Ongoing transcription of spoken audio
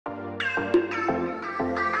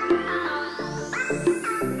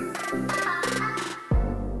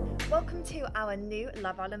our new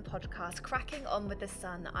Love Island podcast, Cracking On with The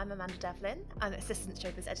Sun. I'm Amanda Devlin. I'm Assistant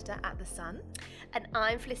Showbiz Editor at The Sun. And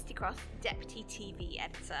I'm Felicity Cross, Deputy TV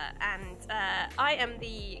Editor. And I am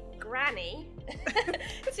the granny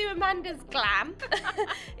to Amanda's glam.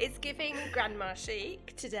 It's giving grandma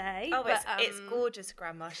chic today. Oh, it's gorgeous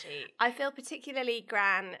grandma chic. I feel particularly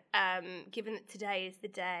gran, given that today is the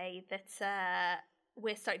day that...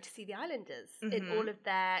 we're starting to see the Islanders in all of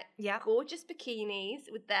their gorgeous bikinis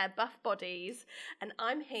with their buff bodies, and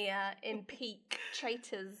I'm here in peak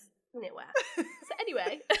traitors knitwear. So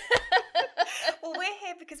anyway. Well, we're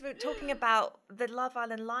here because we're talking about the Love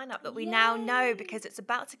Island lineup that we now know, because it's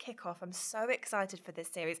about to kick off. I'm so excited for this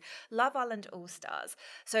series, Love Island All Stars.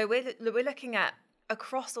 So we're looking at,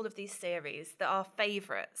 across all of these series, that are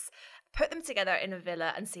favourites, put them together in a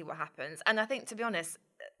villa and see what happens. And I think, to be honest,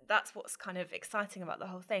 that's what's kind of exciting about the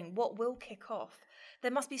whole thing. What will kick off?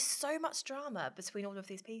 There must be so much drama between all of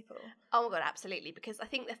these people. Oh my God, absolutely. Because I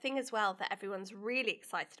think the thing as well that everyone's really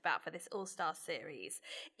excited about for this All-Star series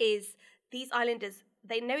is these Islanders,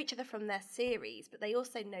 they know each other from their series, but they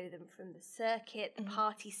also know them from the circuit, the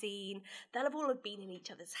party scene. They'll have all been in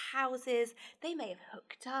each other's houses. They may have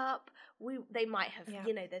hooked up. They might have,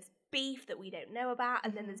 there's beef that we don't know about,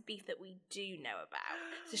 and then there's beef that we do know about.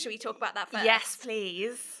 So should we talk about that first? Yes,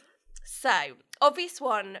 please. So, obvious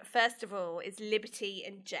one, first of all, is Liberty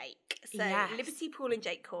and Jake. So, Liberty, Poole and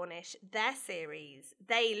Jake Cornish, their series,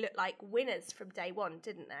 they looked like winners from day one,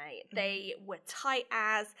 didn't they? They were tight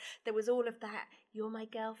as, there was all of that, you're my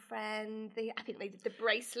girlfriend, I think they did the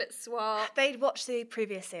bracelet swap. They'd watched the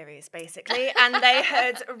previous series, basically, and they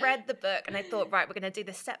had read the book, and they thought, right, we're going to do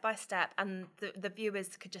this step by step, and the viewers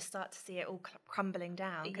could just start to see it all crumbling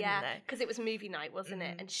down, couldn't they? Because it was movie night, wasn't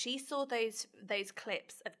it? And she saw those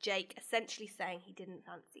clips of Jake essentially saying he didn't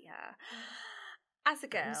fancy her. As a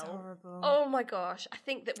girl, it was horrible. Oh my gosh, I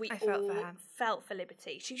think that we all felt for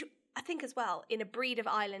Liberty. I think as well, in a breed of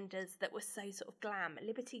Islanders that were so sort of glam,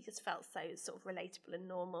 Liberty just felt so sort of relatable and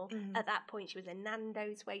normal. At that point, she was a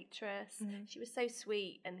Nando's waitress. She was so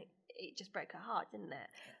sweet, and it just broke her heart, didn't it?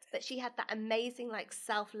 But she had that amazing like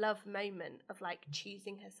self-love moment of like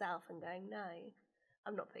choosing herself and going, no,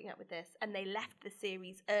 I'm not putting up with this. And they left the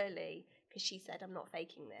series early because she said, I'm not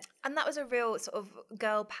faking this. And that was a real sort of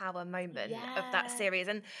girl power moment of that series.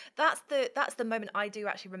 And that's the moment I do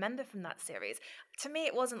actually remember from that series. To me,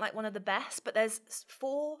 it wasn't like one of the best, but there's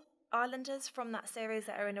 4 Islanders from that series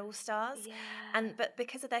that are in All Stars. But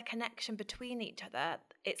because of their connection between each other,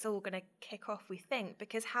 it's all going to kick off, we think,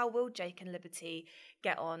 because how will Jake and Liberty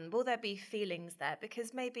get on? Will there be feelings there?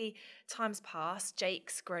 Because maybe time's passed,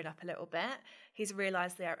 Jake's grown up a little bit. He's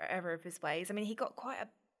realised the error of his ways. I mean, he got quite a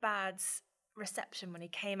bad reception when he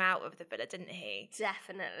came out of the villa, didn't he?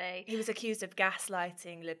 Definitely. He was accused of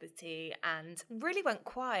gaslighting Liberty and really went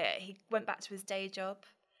quiet. He went back to his day job,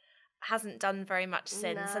 hasn't done very much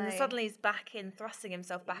since, and suddenly he's back in, thrusting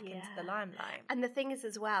himself back into the limelight. And the thing is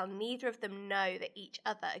as well, neither of them know that each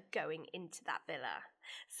other are going into that villa.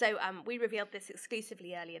 So we revealed this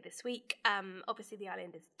exclusively earlier this week. Obviously, the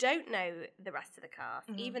Islanders don't know the rest of the cast,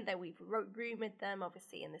 even though we've rumoured them,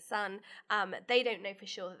 obviously, in The Sun. They don't know for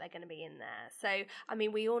sure that they're going to be in there. So, I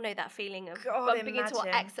mean, we all know that feeling of bumping into our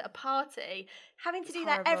ex at a party, having to do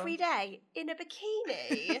that every day in a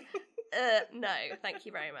bikini. No, thank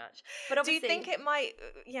you very much. But do you think it might,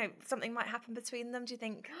 something might happen between them? Do you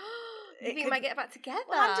think... You think they might get back together?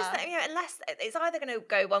 Well, I'm just saying, unless it's either going to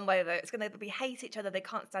go one way or the other, it's going to be hate each other, they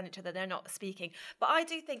can't stand each other, they're not speaking. But I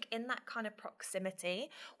do think in that kind of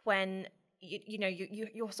proximity, when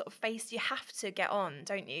you're sort of faced, you have to get on,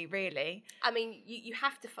 don't you? Really? I mean, you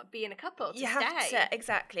have to be in a couple to stay. Have to,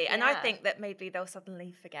 exactly. And I think that maybe they'll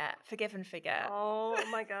suddenly forgive and forget. Oh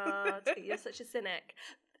my God, you're such a cynic.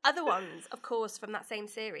 Other ones, of course, from that same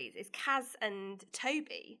series is Kaz and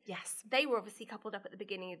Toby. Yes. They were obviously coupled up at the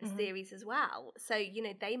beginning of the series as well. So,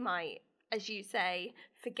 they might, as you say,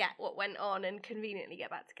 forget what went on and conveniently get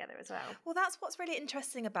back together as well. Well, that's what's really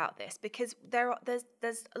interesting about this, because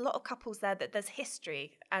there's a lot of couples there that there's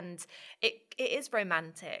history, and it is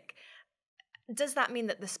romantic. Does that mean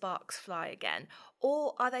that the sparks fly again?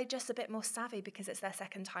 Or are they just a bit more savvy because it's their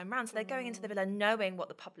second time round? So they're going into the villa knowing what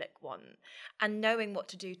the public want and knowing what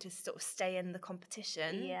to do to sort of stay in the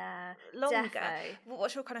competition longer. Defo.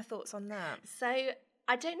 What's your kind of thoughts on that? So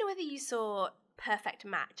I don't know whether you saw Perfect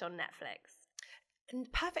Match on Netflix.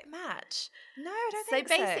 perfect match. No, I don't think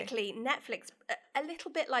so. So basically, Netflix, a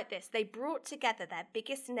little bit like this, they brought together their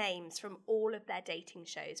biggest names from all of their dating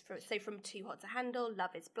shows. From Too Hot to Handle,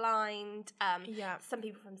 Love is Blind, some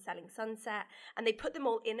people from Selling Sunset, and they put them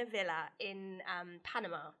all in a villa in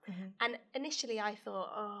Panama. Mm-hmm. And initially I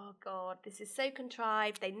thought, oh God, this is so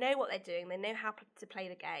contrived. They know what they're doing. They know how to play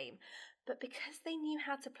the game. But because they knew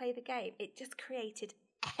how to play the game, it just created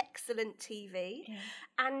excellent TV. Yeah.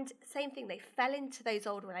 And same thing, they fell into those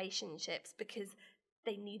old relationships because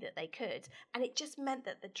they knew that they could, and it just meant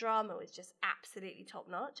that the drama was just absolutely top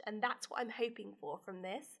notch, and that's what I'm hoping for from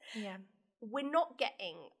this. Yeah, we're not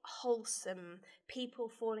getting wholesome people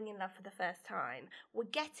falling in love for the first time. We're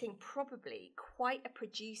getting probably quite a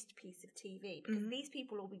produced piece of TV, because these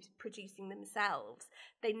people will be producing themselves.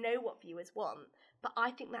 They know what viewers want. But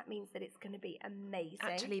I think that means that it's going to be amazing.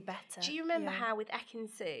 Actually better. Do you remember how with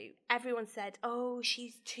Ekin-Su, everyone said, oh,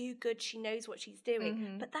 she's too good, she knows what she's doing.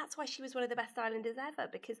 Mm-hmm. But that's why she was one of the best Islanders ever,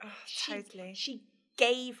 because totally. she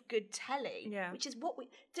gave good telly, yeah. which is what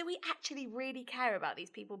do we actually really care about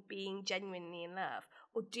these people being genuinely in love,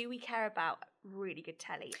 or do we care about really good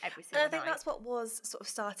telly every single night? I think that's what was sort of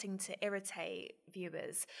starting to irritate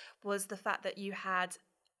viewers, was the fact that you had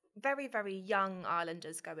very, very young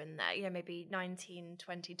Islanders go in there, you know, maybe 19,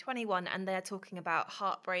 20, 21, and they're talking about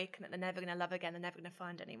heartbreak and that they're never going to love again, they're never going to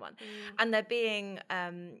find anyone. And they're being,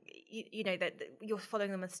 you know, that you're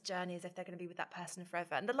following them on this journey as if they're going to be with that person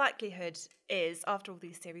forever. And the likelihood is, after all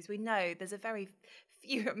these series, we know there's a very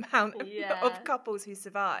few amount of couples who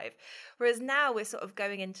survive. Whereas now we're sort of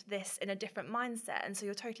going into this in a different mindset. And so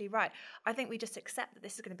you're totally right. I think we just accept that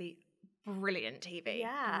this is going to be brilliant TV,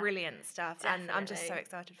 brilliant stuff, definitely. And I'm just so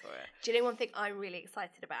excited for it. Do you know one thing I'm really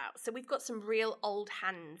excited about? So we've got some real old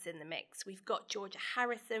hands in the mix. We've got Georgia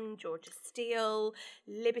Harrison, Georgia Steele,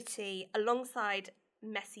 Liberty, alongside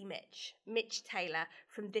Messy Mitch Taylor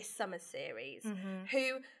from this summer series,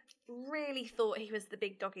 who really thought he was the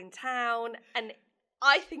big dog in town, and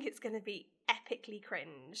I think it's going to be epically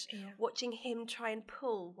cringe watching him try and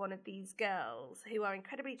pull one of these girls who are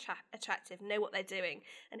incredibly attractive, know what they're doing,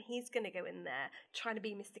 and he's going to go in there trying to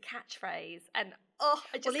be Mr. Catchphrase, and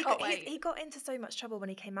I just can't wait. He got into so much trouble when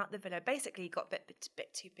he came out the villa. Basically, he got a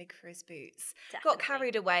bit too big for his boots. Definitely. Got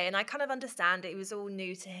carried away, and I kind of understand it. It was all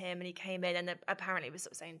new to him, and he came in, and apparently was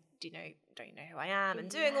sort of saying, don't you know who I am? And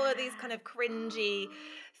doing all of these kind of cringy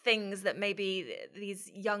things that maybe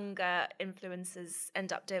these younger influencers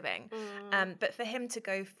end up doing. But for him to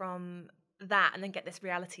go from that and then get this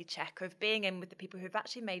reality check of being in with the people who've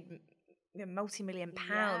actually made multi-million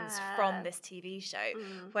pounds from this TV show,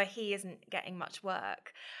 where he isn't getting much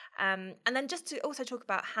work. And then just to also talk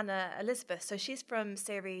about Hannah Elizabeth. So she's from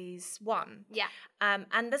series 1. Yeah.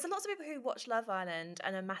 And there's lots of people who watch Love Island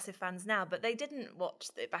and are massive fans now, but they didn't watch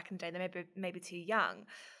it back in the day. They maybe too young.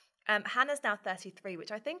 Hannah's now 33,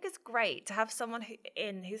 which I think is great to have someone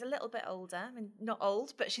who's a little bit older. I mean, not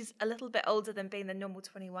old, but she's a little bit older than being the normal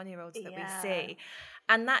 21-year-olds that we see.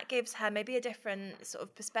 And that gives her maybe a different sort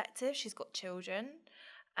of perspective. She's got children.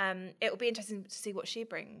 It will be interesting to see what she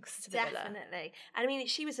brings to the villa. Definitely. And I mean,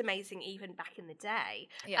 she was amazing even back in the day.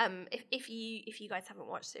 Yeah. If you guys haven't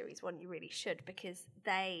watched series 1, you really should, because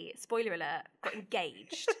they, spoiler alert, got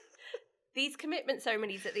engaged. These commitment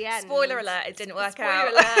ceremonies at the end. Spoiler alert, it didn't work out.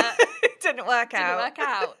 Spoiler alert. It didn't work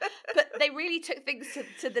out. But they really took things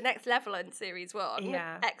to the next level in series 1.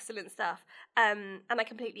 Yeah. Excellent stuff. And I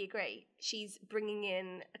completely agree. She's bringing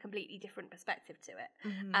in a completely different perspective to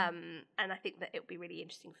it. And I think that it'll be really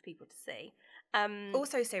interesting for people to see.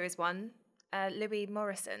 Also series 1, Louis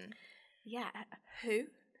Morrison. Yeah. Who?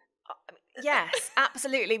 Yes,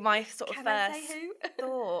 absolutely. My sort of Can first I say who?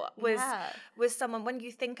 thought was someone, when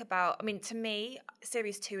you think about, I mean, to me,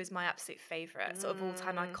 series 2 is my absolute favourite, sort of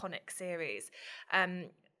all-time iconic series.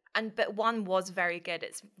 But 1 was very good.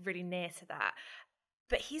 It's really near to that.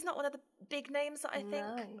 But he's not one of the big names that I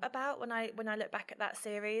think about when I look back at that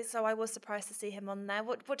series. So I was surprised to see him on there.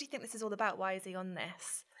 What do you think this is all about? Why is he on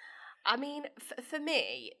this? I mean, for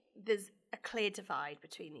me, there's a clear divide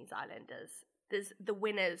between these Islanders. There's the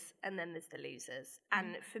winners and then there's the losers.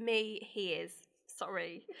 And for me, he is,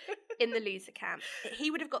 in the loser camp. He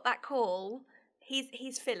would have got that call.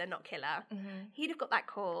 He's filler, not killer. He'd have got that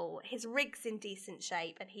call. His rig's in decent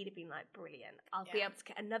shape, and he'd have been like, brilliant. I'll be able to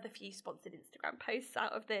get another few sponsored Instagram posts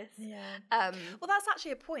out of this. Yeah. Well, that's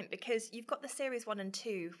actually a point, because you've got the series 1 and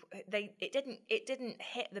 2. It didn't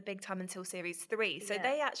hit the big time until series 3, so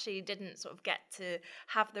they actually didn't sort of get to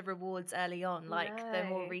have the rewards early on, like the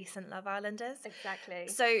more recent Love Islanders. Exactly.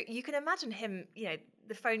 So you can imagine him, you know,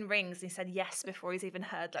 the phone rings and he said yes before he's even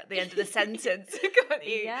heard like the end of the sentence. Can't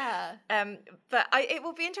you? Yeah. But it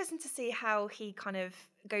will be interesting to see how he kind of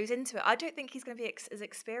goes into it. I don't think he's going to be as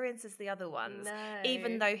experienced as the other ones,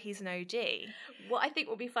 even though he's an OG. What I think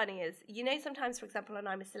will be funny is, sometimes, for example, on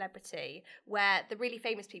I'm a Celebrity, where the really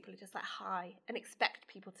famous people are just like, hi, and expect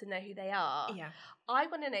people to know who they are. Yeah. I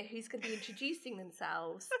want to know who's going to be introducing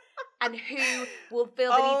themselves and who will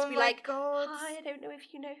feel the need to be like, God. hi, I don't know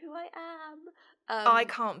if you know who I am. I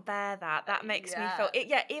can't bear that. That makes me feel...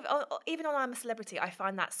 even on I'm a Celebrity, I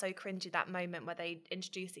find that so cringy, that moment where they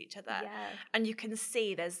introduce each other. Yeah. And you can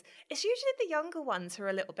see it's usually the younger ones who are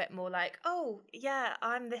a little bit more like, oh, yeah,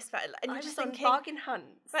 I'm this... And you're just thinking... bargain hunt,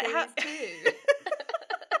 like, how... too.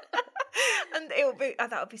 And it will be...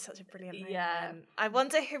 that would be such a brilliant moment. Yeah. I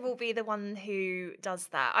wonder who will be the one who does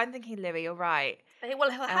that. I'm thinking Louis, you're right.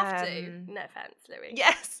 Well, he'll have to. No offence, Louis.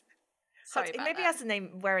 Yes. Sorry about maybe that. He has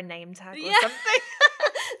to wear a name tag or something.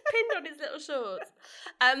 Pinned on his little shorts.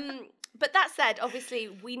 But that said, obviously,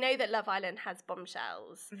 we know that Love Island has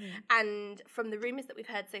bombshells. Mm-hmm. And from the rumours that we've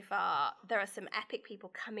heard so far, there are some epic people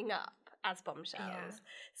coming up as bombshells. Yeah.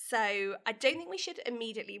 So I don't think we should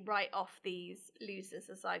immediately write off these losers,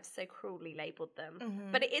 as I've so cruelly labelled them.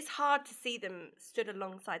 Mm-hmm. But it is hard to see them stood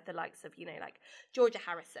alongside the likes of, like Georgia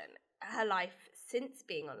Harrison. Her life since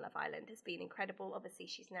being on Love Island has been incredible. Obviously,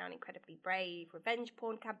 she's now an incredibly brave revenge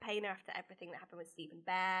porn campaigner after everything that happened with Stephen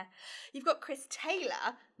Bear. You've got Chris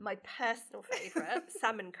Taylor, my personal favourite,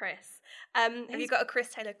 Sam and Chris. Have you got a Chris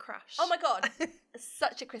Taylor crush? Oh my God,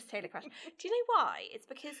 such a Chris Taylor crush. Do you know why? It's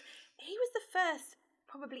because he was the first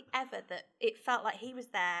probably ever that it felt like he was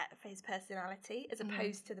there for his personality as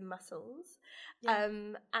opposed to the muscles. Yeah.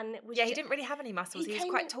 And it was he didn't really have any muscles. He was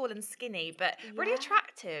quite tall and skinny, but really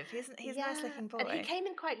attractive. He's a nice looking boy. And he came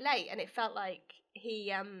in quite late, and it felt like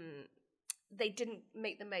they didn't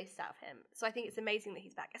make the most out of him. So I think it's amazing that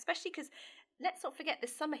he's back, especially because let's not forget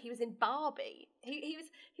this summer he was in Barbie. He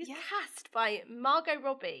was cast by Margot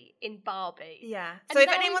Robbie in Barbie. Yeah. So if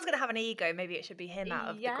anyone's going to have an ego, maybe it should be him out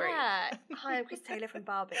of the group. Yeah. Hi, I'm Chris Taylor from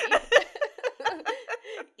Barbie.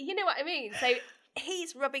 You know what I mean? So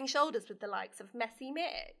he's rubbing shoulders with the likes of Messy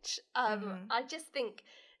Mitch. I just think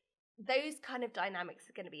those kind of dynamics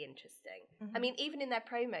are going to be interesting. Mm-hmm. I mean, even in their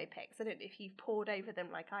promo pics, I don't know if you've pored over them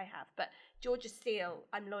like I have, but Georgia Steele,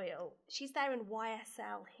 I'm Loyal, she's there in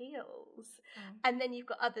YSL heels. And then you've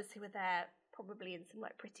got others who are there probably in some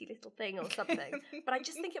like Pretty Little Thing or something. But I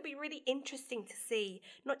just think it'll be really interesting to see,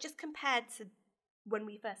 not just compared to when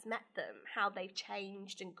we first met them, how they've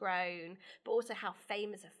changed and grown, but also how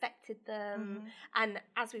fame has affected them. And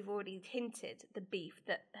as we've already hinted, the beef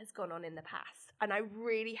that has gone on in the past. And I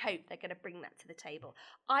really hope they're going to bring that to the table.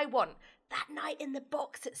 I want that night in the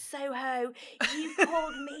box at Soho, you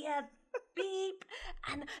called me a beep,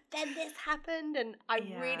 and then this happened, and I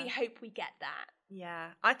really hope we get that. Yeah,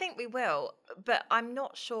 I think we will, but I'm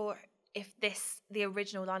not sure if the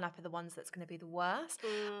original lineup are the ones that's going to be the worst.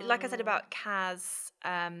 Like I said about Kaz,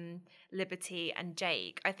 Liberty and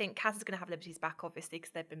Jake, I think Kaz is going to have Liberty's back, obviously,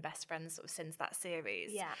 because they've been best friends sort of since that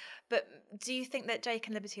series. Yeah. But do you think that Jake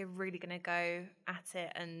and Liberty are really going to go at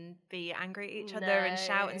it and be angry at each other and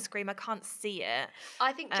shout and scream? I can't see it.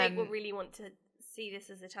 I think Jake will really want to see this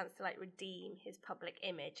as a chance to like redeem his public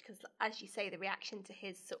image, because as you say, the reaction to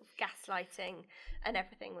his sort of gaslighting and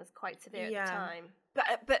everything was quite severe at the time.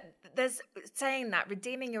 But there's saying that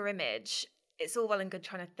redeeming your image, it's all well and good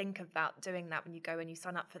trying to think about doing that when you go and you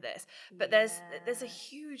sign up for this, but there's a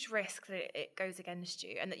huge risk that it goes against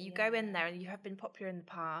you, and that you go in there and you have been popular in the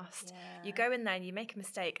past, you go in there and you make a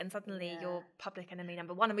mistake and suddenly you're public enemy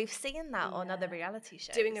number one, and we've seen that on other reality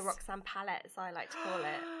shows. Doing a Roxanne Palette, as I like to call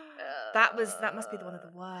it. That must be one of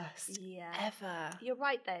the worst ever. You're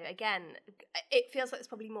right though, again, it feels like there's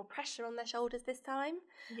probably more pressure on their shoulders this time,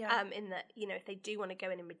 in that, if they do want to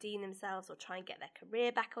go in and redeem themselves or try and get their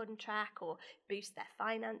career back on track or boost their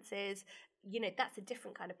finances, that's a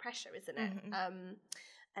different kind of pressure, isn't it?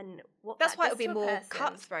 And that's why it'll be more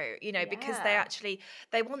cutthroat, because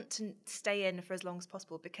they want to stay in for as long as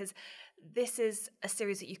possible, because this is a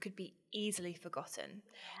series that you could be easily forgotten.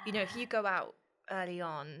 If you go out early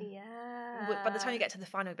on, by the time you get to the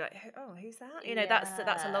final, you'll be like, oh, who's that?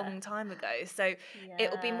 That's a long time ago. So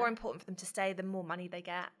it will be more important for them to stay, the more money they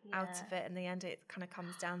get out of it. In the end, it kind of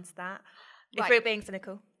comes down to that. If we're being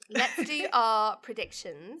cynical. Let's do our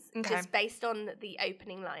predictions, just based on the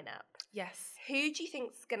opening lineup. Yes. Who do you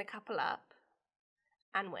think's going to couple up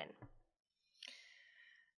and win?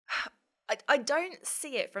 I don't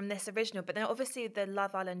see it from this original, but then obviously the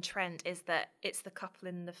Love Island trend is that it's the couple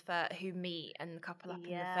in the who meet and the couple up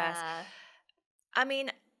in the first. I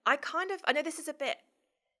mean, I know this is a bit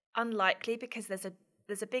unlikely because there's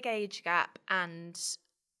there's a big age gap and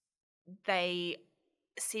they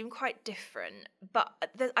seem quite different. But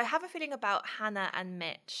I have a feeling about Hannah and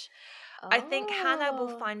Mitch. Oh. I think Hannah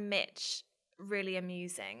will find Mitch really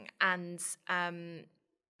amusing, and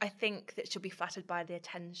I think that she'll be flattered by the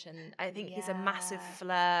attention. I think he's a massive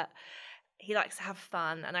flirt. He likes to have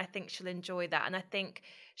fun, and I think she'll enjoy that. And I think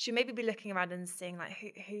she'll maybe be looking around and seeing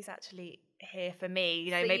like who's actually here for me.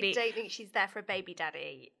 You know, so maybe you don't think she's there for a baby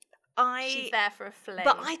daddy. She's She's there for a fling.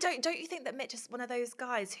 But don't you think that Mitch is one of those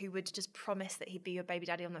guys who would just promise that he'd be your baby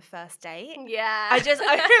daddy on the first date? Yeah. I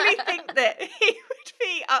really think that he would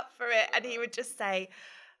be up for it, and he would just say,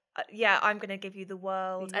 yeah, I'm going to give you the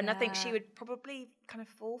world. And I think she would probably kind of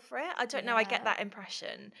fall for it. I don't know. I get that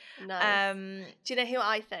impression. Nice. Do you know who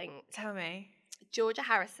I think? Tell me. Georgia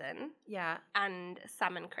Harrison. Yeah. And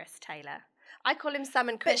Sam and Chris Taylor. I call him Sam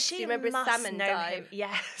and Chris. But she do you remember must Sam and know Dive? him.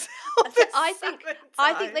 Yes. So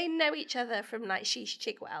I think they know each other from like Sheesh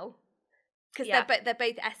Chigwell. Because they're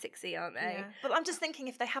both Essexy, aren't they? Yeah. But I'm just thinking,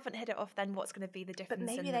 if they haven't hit it off, then what's going to be the difference? But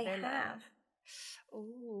maybe in the they villa? have.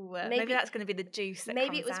 Ooh, maybe that's going to be the juice that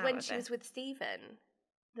maybe comes it was out when of she it. was with Stephen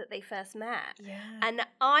that they first met. Yeah. And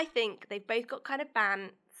I think they've both got kind of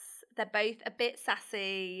bants. They're both a bit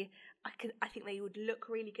sassy. I think they would look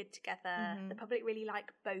really good together. Mm-hmm. The public really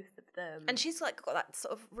like both of them. And she's like got that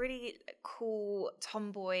sort of really cool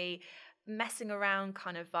tomboy messing around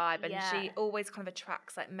kind of vibe, and she always kind of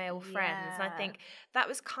attracts like male friends, and I think that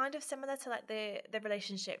was kind of similar to like the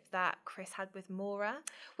relationship that Chris had with Maura,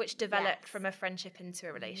 which developed from a friendship into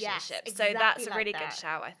a relationship. Exactly, so that's a really like good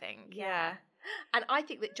shout, I think. Yeah. And I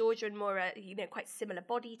think that Georgia and Maura, you know, quite similar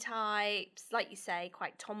body types, like you say,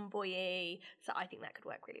 quite tomboy-y. So I think that could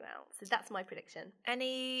work really well. So that's my prediction.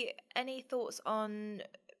 Any thoughts on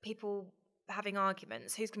people having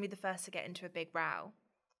arguments? Who's going to be the first to get into a big row?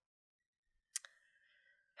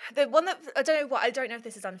 The one that I don't know if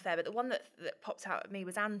this is unfair, but the one that popped out at me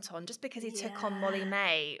was Anton, just because he took on Molly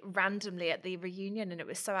May randomly at the reunion, and it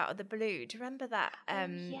was so out of the blue. Do you remember that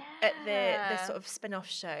at the sort of spin-off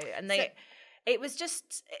show? And it was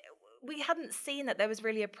just, we hadn't seen that there was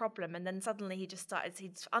really a problem, and then suddenly he'd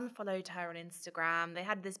unfollowed her on Instagram. They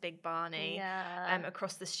had this big Barney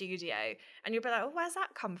across the studio, and you'll be like, oh, where's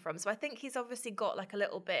that come from? So I think he's obviously got like a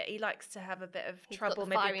little bit, he likes to have a bit of trouble,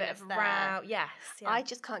 maybe a bit of row. Yes. Yeah. I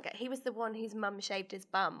just can't he was the one whose mum shaved his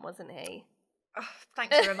bum, wasn't he? Oh,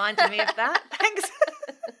 thanks for reminding me of that. Thanks.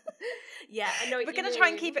 Yeah, I know. We're going to try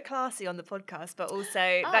and keep it classy on the podcast, but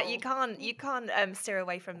also that you can't steer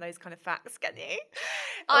away from those kind of facts, can you?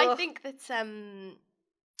 I think that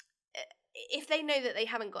if they know that they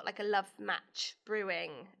haven't got like a love match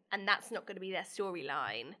brewing, and that's not going to be their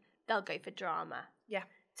storyline, they'll go for drama. Yeah.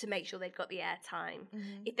 To make sure they've got the airtime.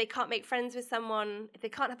 Mm-hmm. If they can't make friends with someone, if they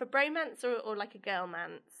can't have a bromance or like a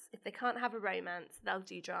girlmance, if they can't have a romance, they'll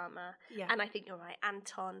do drama. Yeah. And I think you're right.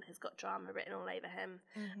 Anton has got drama written all over him.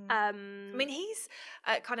 Mm-hmm. I mean, he's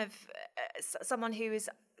kind of someone who is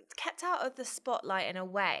kept out of the spotlight in a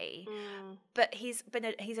way, but he's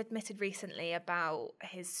admitted recently about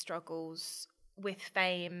his struggles with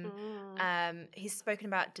fame. He's spoken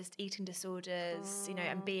about just eating disorders, you know,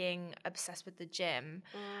 and being obsessed with the gym.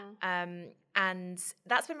 And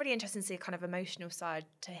that's been really interesting to see a kind of emotional side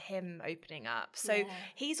to him opening up. So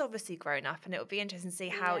he's obviously grown up, and it'll be interesting to see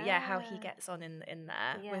how he gets on in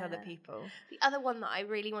there with other people. The other one that I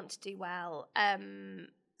really want to do well,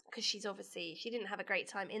 because she didn't have a great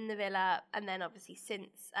time in the villa, and then obviously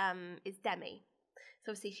since, is Demi.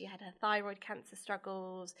 So obviously she had her thyroid cancer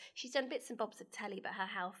struggles. She's done bits and bobs of telly, but her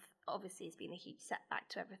health obviously has been a huge setback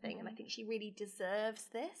to everything. And I think she really deserves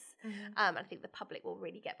this. I think the public will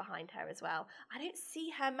really get behind her as well. I don't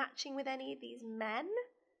see her matching with any of these men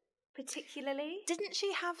particularly. Didn't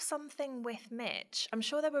she have something with Mitch? I'm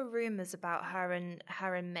sure there were rumours about her and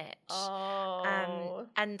Mitch. Oh.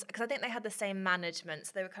 And because I think they had the same management,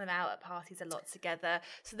 so they were kind of out at parties a lot together.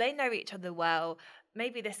 So they know each other well.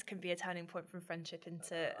 Maybe this can be a turning point from friendship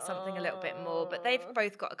into something a little bit more. But they've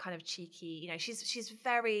both got a kind of cheeky, you know, she's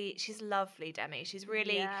lovely, Demi. She's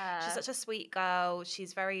really, she's such a sweet girl.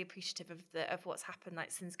 She's very appreciative of what's happened like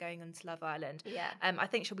since going on to Love Island. Yeah. I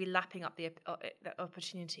think she'll be lapping up the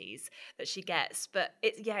opportunities that she gets. But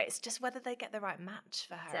it's just whether they get the right match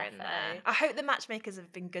for her in there. I hope the matchmakers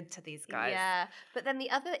have been good to these guys. Yeah. But then the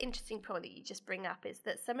other interesting point that you just bring up is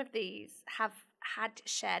that some of these have had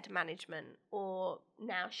shared management or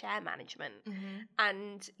now share management.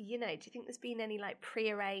 And, you know, do you think there's been any like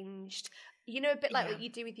prearranged, you know, a bit like what you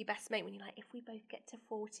do with your best mate when you're like, if we both get to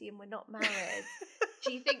 40 and we're not married,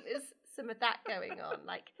 do you think there's some of that going on?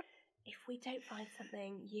 Like, if we don't find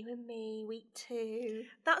something, you and me, week 2.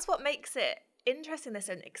 That's what makes it interesting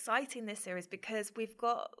and exciting this series because we've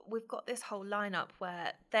got this whole lineup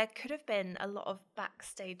where there could have been a lot of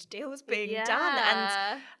backstage deals being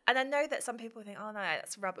done, and I know that some people think, oh no,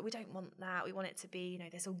 that's rubbish, we don't want that, we want it to be, you know,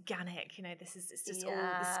 this organic, you know, it's just all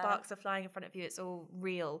the sparks are flying in front of you, it's all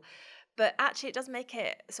real. But actually it does make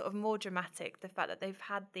it sort of more dramatic, the fact that they've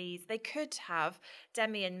had these, they could have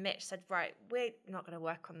Demi and Mitch said, right, we're not going to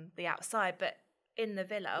work on the outside, but in the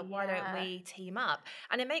villa, why don't we team up?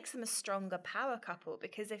 And it makes them a stronger power couple,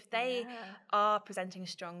 because if they are presenting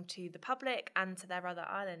strong to the public and to their other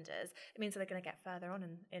islanders, it means that they're going to get further on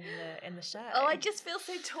in the show. Oh, I just feel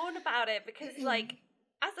so torn about it, because like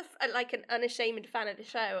as an unashamed fan of the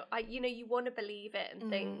show, you want to believe it and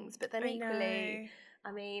things, but then equally,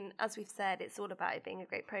 I mean, as we've said, it's all about it being a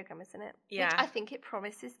great programme, isn't it? Yeah. Which I think it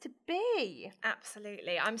promises to be.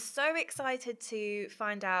 Absolutely. I'm so excited to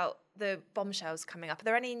find out the bombshells coming up. Are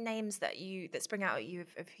there any names that spring out at you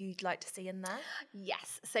of who you'd like to see in there?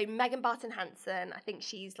 Yes. So Megan Barton Hansen, I think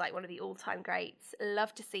she's like one of the all-time greats.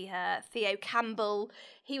 Love to see her. Theo Campbell,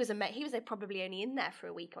 he was probably only in there for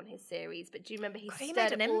a week on his series, but do you remember he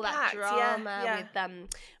stirred up all that drama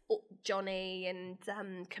with Johnny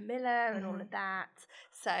and Camilla and all of that.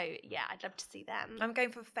 So yeah, I'd love to see them. I'm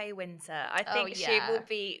going for Faye Winter. I think she will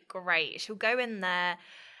be great. She'll go in there.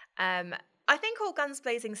 I think all guns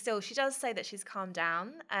blazing still. She does say that she's calmed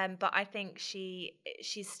down, but I think she's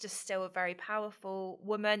just still a very powerful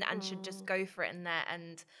woman and should just go for it in there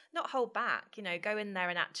and not hold back. You know, go in there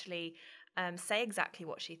and actually say exactly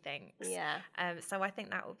what she thinks. Yeah. So I think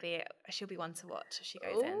that will be she'll be one to watch if she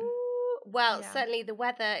goes in. Well, certainly the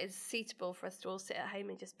weather is suitable for us to all sit at home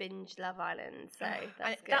and just binge Love Island. So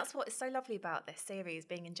that's good. That's what's so lovely about this series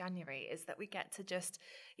being in January, is that we get to just,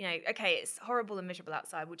 you know, okay, it's horrible and miserable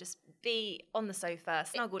outside. We'll just be on the sofa,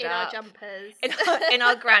 snuggled in up. our jumpers. In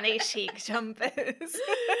our granny chic jumpers.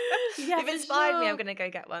 Yeah, you've inspired me. I'm going to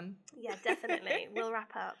go get one. Yeah, definitely. We'll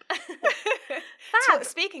wrap up. So,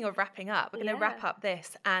 speaking of wrapping up, we're going to wrap up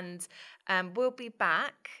this, and we'll be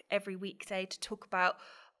back every weekday to talk about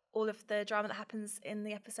all of the drama that happens in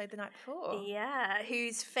the episode the night before. Yeah,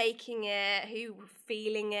 who's faking it, who's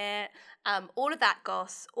feeling it, all of that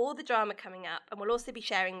goss, all the drama coming up. And we'll also be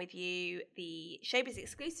sharing with you the Showbiz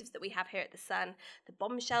exclusives that we have here at The Sun, the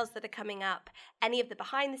bombshells that are coming up, any of the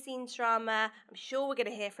behind-the-scenes drama. I'm sure we're going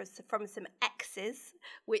to hear from some exes,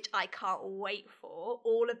 which I can't wait for,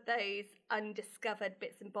 all of those undiscovered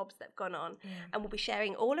bits and bobs that have gone on. And we'll be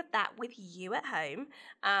sharing all of that with you at home.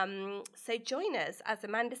 So join us, as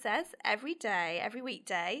Amanda says, every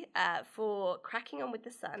weekday for Cracking On with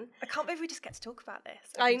The Sun. I can't believe we just get to talk about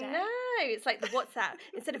this. I know. It's like the WhatsApp.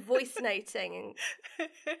 Instead of voice noting,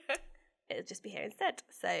 it'll just be here instead.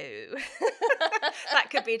 So that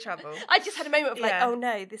could be trouble. I just had a moment of like, oh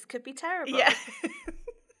no, this could be terrible. Yeah.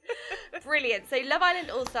 Brilliant. So Love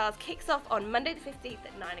Island All Stars kicks off on Monday the 15th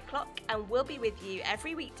at 9 o'clock, and we'll be with you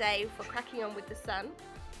every weekday for Cracking On with The Sun.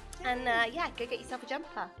 And go get yourself a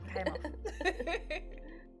jumper. Okay, Mom.